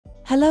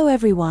Hello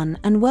everyone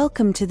and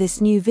welcome to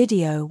this new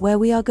video where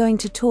we are going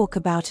to talk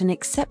about an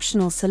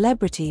exceptional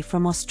celebrity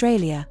from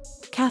Australia,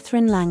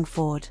 Katherine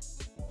Langford.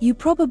 You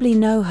probably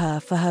know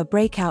her for her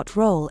breakout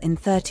role in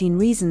 13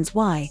 Reasons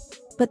Why,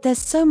 but there's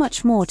so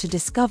much more to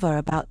discover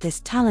about this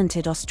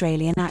talented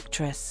Australian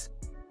actress.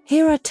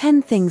 Here are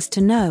 10 things to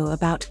know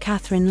about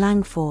Katherine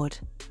Langford.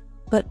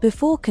 But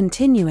before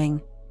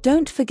continuing,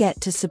 don't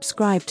forget to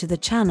subscribe to the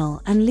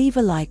channel and leave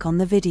a like on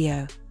the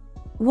video.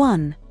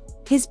 1.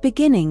 His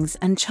beginnings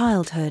and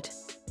childhood.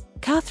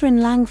 Katherine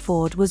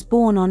Langford was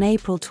born on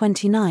April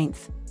 29,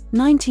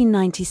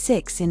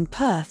 1996 in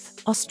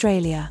Perth,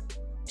 Australia.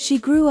 She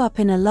grew up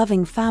in a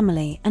loving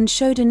family and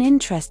showed an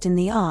interest in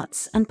the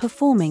arts and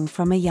performing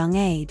from a young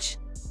age.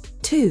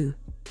 2.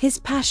 His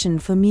passion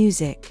for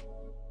music.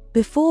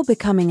 Before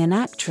becoming an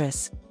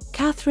actress,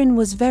 Katherine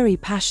was very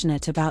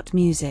passionate about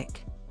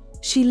music.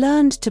 She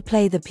learned to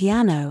play the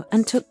piano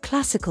and took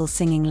classical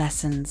singing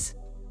lessons.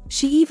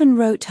 She even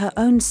wrote her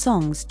own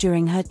songs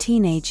during her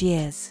teenage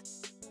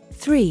years.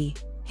 3.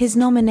 His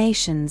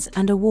nominations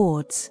and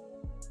awards.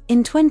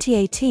 In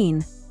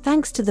 2018,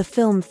 thanks to the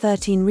film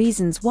 13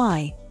 Reasons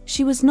Why,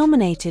 she was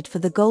nominated for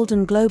the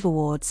Golden Globe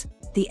Awards,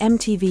 the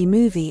MTV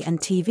Movie and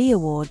TV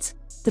Awards,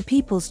 the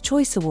People's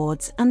Choice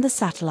Awards and the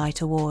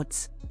Satellite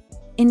Awards.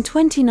 In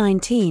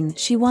 2019,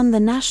 she won the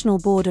National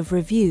Board of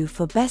Review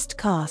for Best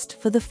Cast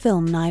for the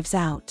film Knives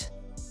Out.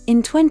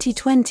 In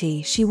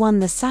 2020, she won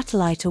the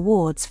Satellite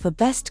Awards for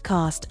Best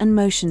Cast and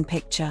Motion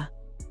Picture.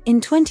 In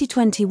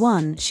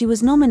 2021, she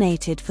was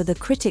nominated for the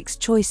Critics'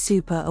 Choice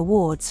Super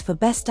Awards for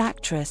Best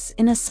Actress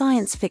in a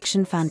Science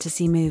Fiction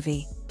Fantasy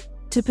Movie.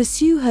 To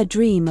pursue her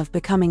dream of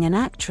becoming an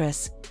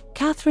actress,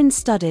 Katherine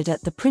studied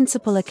at the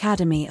Principal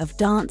Academy of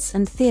Dance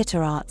and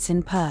Theatre Arts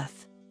in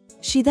Perth.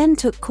 She then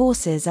took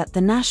courses at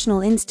the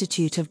National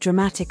Institute of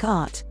Dramatic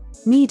Art,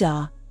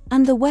 MEDA,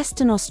 and the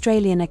Western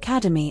Australian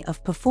Academy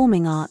of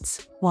Performing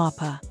Arts,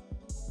 WAPA.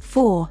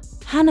 4.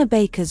 Hannah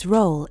Baker's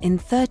role in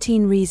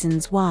 13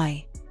 Reasons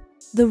Why.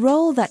 The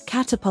role that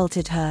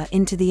catapulted her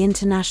into the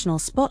international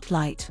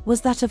spotlight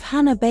was that of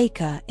Hannah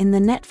Baker in the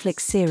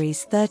Netflix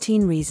series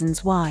 13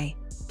 Reasons Why.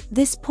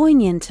 This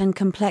poignant and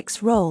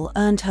complex role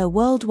earned her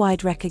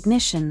worldwide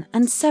recognition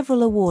and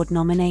several award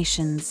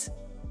nominations.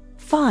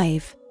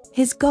 5.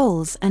 His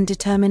goals and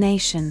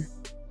determination.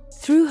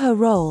 Through her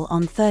role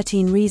on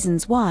 13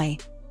 Reasons Why,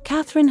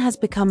 Katherine has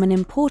become an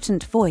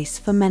important voice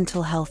for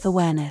mental health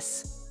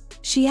awareness.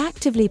 She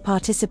actively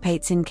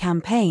participates in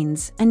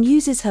campaigns and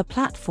uses her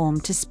platform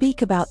to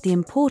speak about the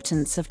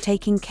importance of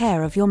taking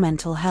care of your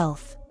mental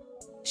health.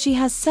 She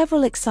has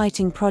several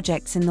exciting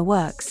projects in the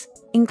works,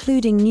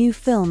 including new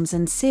films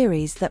and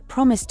series that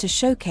promise to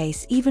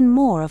showcase even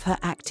more of her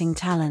acting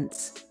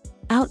talents.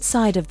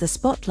 Outside of the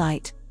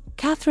spotlight,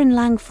 Katherine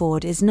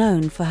Langford is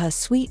known for her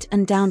sweet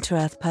and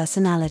down-to-earth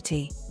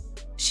personality.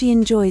 She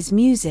enjoys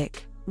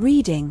music,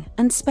 reading,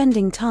 and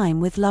spending time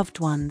with loved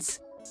ones.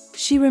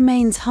 She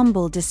remains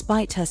humble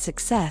despite her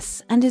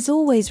success and is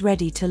always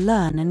ready to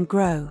learn and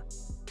grow.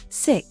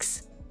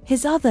 6.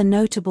 His other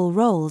notable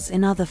roles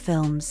in other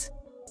films.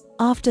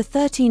 After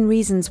 13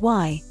 Reasons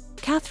Why,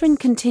 Katherine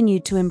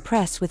continued to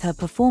impress with her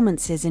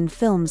performances in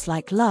films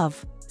like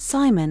Love,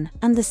 Simon,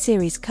 and the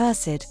series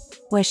Cursed,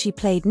 where she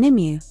played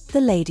Nimue,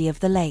 the Lady of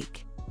the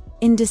Lake.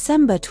 In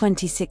December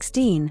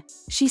 2016,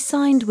 she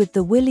signed with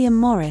the William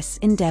Morris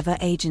Endeavour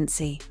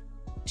Agency.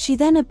 She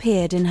then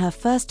appeared in her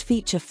first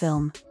feature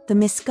film, The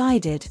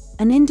Misguided,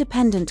 an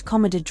independent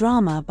comedy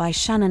drama by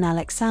Shannon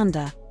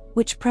Alexander,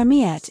 which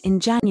premiered in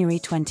January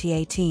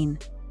 2018.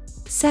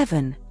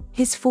 7.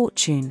 His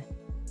fortune.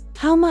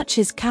 How much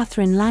is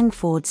Katherine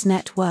Langford's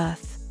net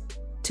worth?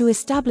 To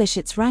establish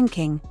its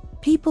ranking,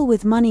 People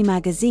with Money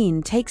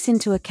magazine takes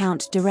into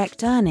account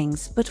direct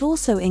earnings but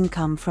also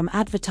income from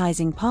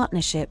advertising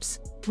partnerships,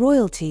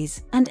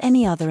 royalties, and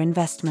any other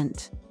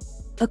investment.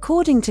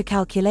 According to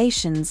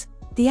calculations,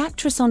 the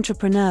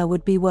actress-entrepreneur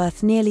would be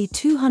worth nearly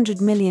 $200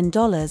 million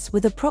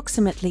with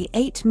approximately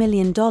 $8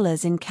 million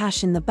in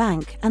cash in the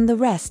bank and the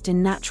rest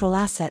in natural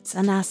assets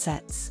and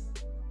assets.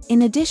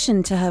 In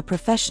addition to her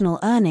professional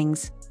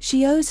earnings,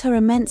 she owes her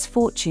immense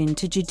fortune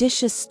to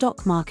judicious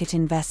stock market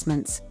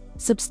investments,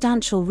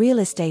 substantial real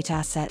estate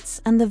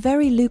assets, and the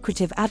very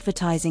lucrative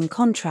advertising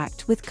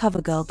contract with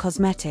CoverGirl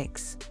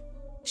Cosmetics.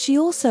 She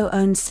also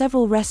owns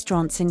several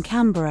restaurants in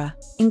Canberra,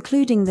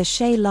 including the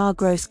Chez La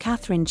Grosse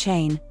Katherine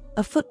chain,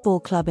 a football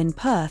club in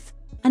Perth,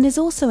 and is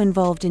also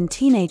involved in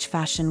teenage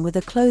fashion with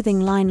a clothing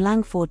line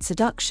Langford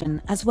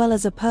Seduction as well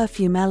as a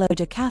perfume Eau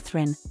de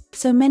Katherine,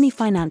 so many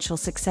financial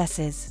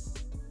successes.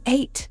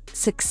 8.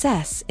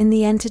 Success in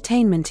the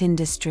entertainment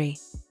industry.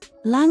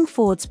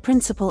 Langford's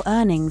principal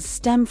earnings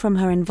stem from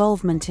her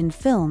involvement in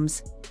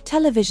films,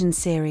 television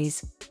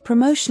series,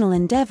 promotional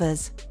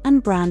endeavors,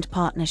 and brand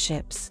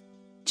partnerships.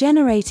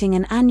 Generating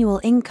an annual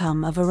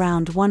income of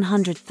around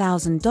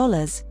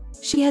 $100,000,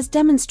 she has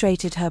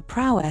demonstrated her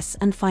prowess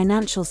and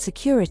financial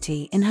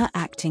security in her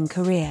acting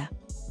career.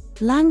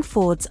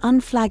 Langford's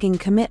unflagging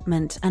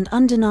commitment and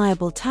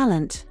undeniable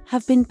talent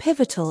have been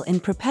pivotal in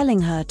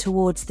propelling her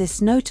towards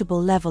this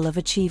notable level of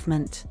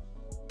achievement.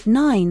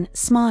 9.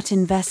 Smart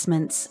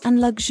investments and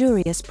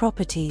luxurious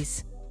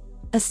properties.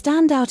 A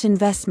standout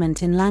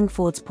investment in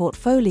Langford's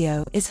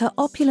portfolio is her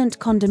opulent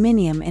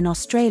condominium in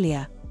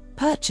Australia,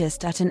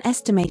 purchased at an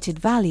estimated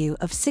value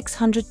of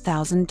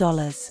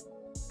 $600,000.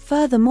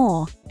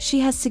 Furthermore, she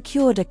has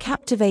secured a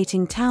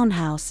captivating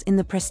townhouse in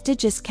the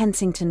prestigious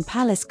Kensington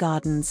Palace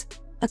Gardens,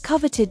 a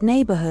coveted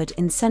neighborhood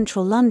in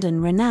central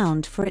London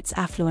renowned for its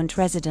affluent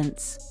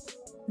residents.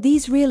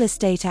 These real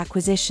estate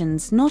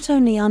acquisitions not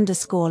only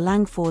underscore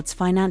Langford's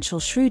financial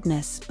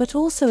shrewdness but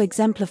also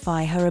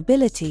exemplify her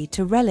ability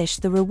to relish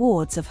the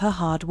rewards of her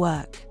hard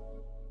work.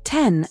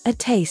 10. A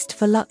taste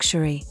for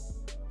luxury.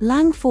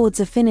 Langford's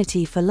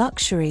affinity for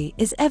luxury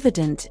is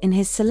evident in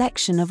his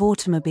selection of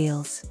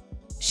automobiles.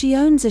 She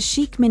owns a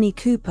chic Mini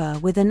Cooper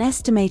with an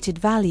estimated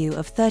value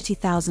of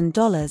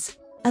 $30,000,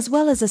 as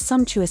well as a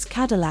sumptuous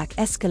Cadillac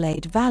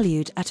Escalade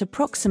valued at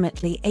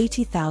approximately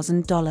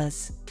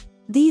 $80,000.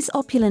 These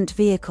opulent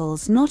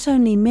vehicles not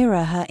only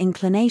mirror her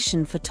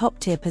inclination for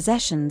top-tier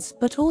possessions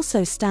but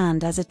also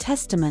stand as a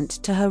testament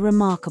to her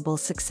remarkable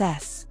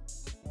success.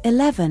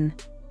 11.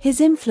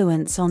 His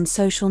influence on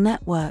social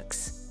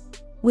networks.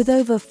 With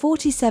over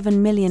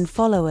 47 million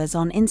followers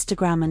on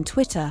Instagram and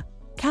Twitter,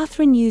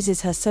 Katherine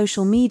uses her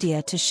social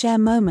media to share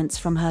moments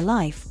from her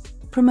life,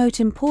 promote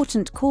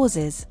important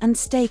causes, and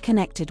stay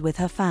connected with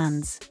her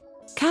fans.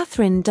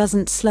 Katherine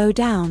doesn't slow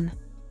down.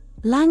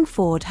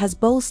 Langford has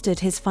bolstered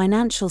his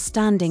financial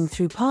standing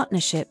through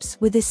partnerships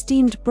with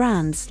esteemed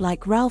brands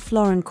like Ralph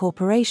Lauren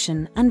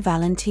Corporation and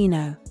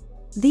Valentino.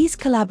 These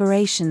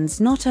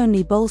collaborations not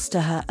only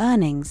bolster her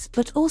earnings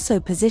but also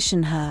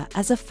position her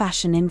as a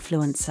fashion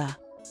influencer.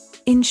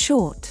 In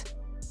short,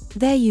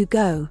 there you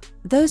go,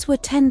 those were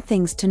 10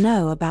 things to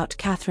know about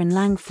Katherine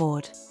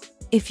Langford.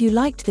 If you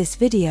liked this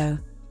video,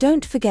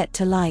 don't forget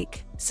to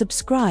like,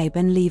 subscribe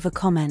and leave a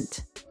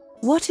comment.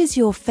 What is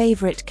your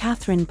favorite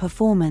Katherine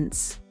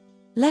performance?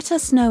 Let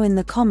us know in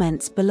the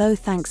comments below.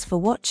 Thanks for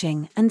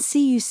watching and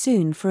see you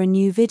soon for a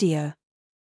new video.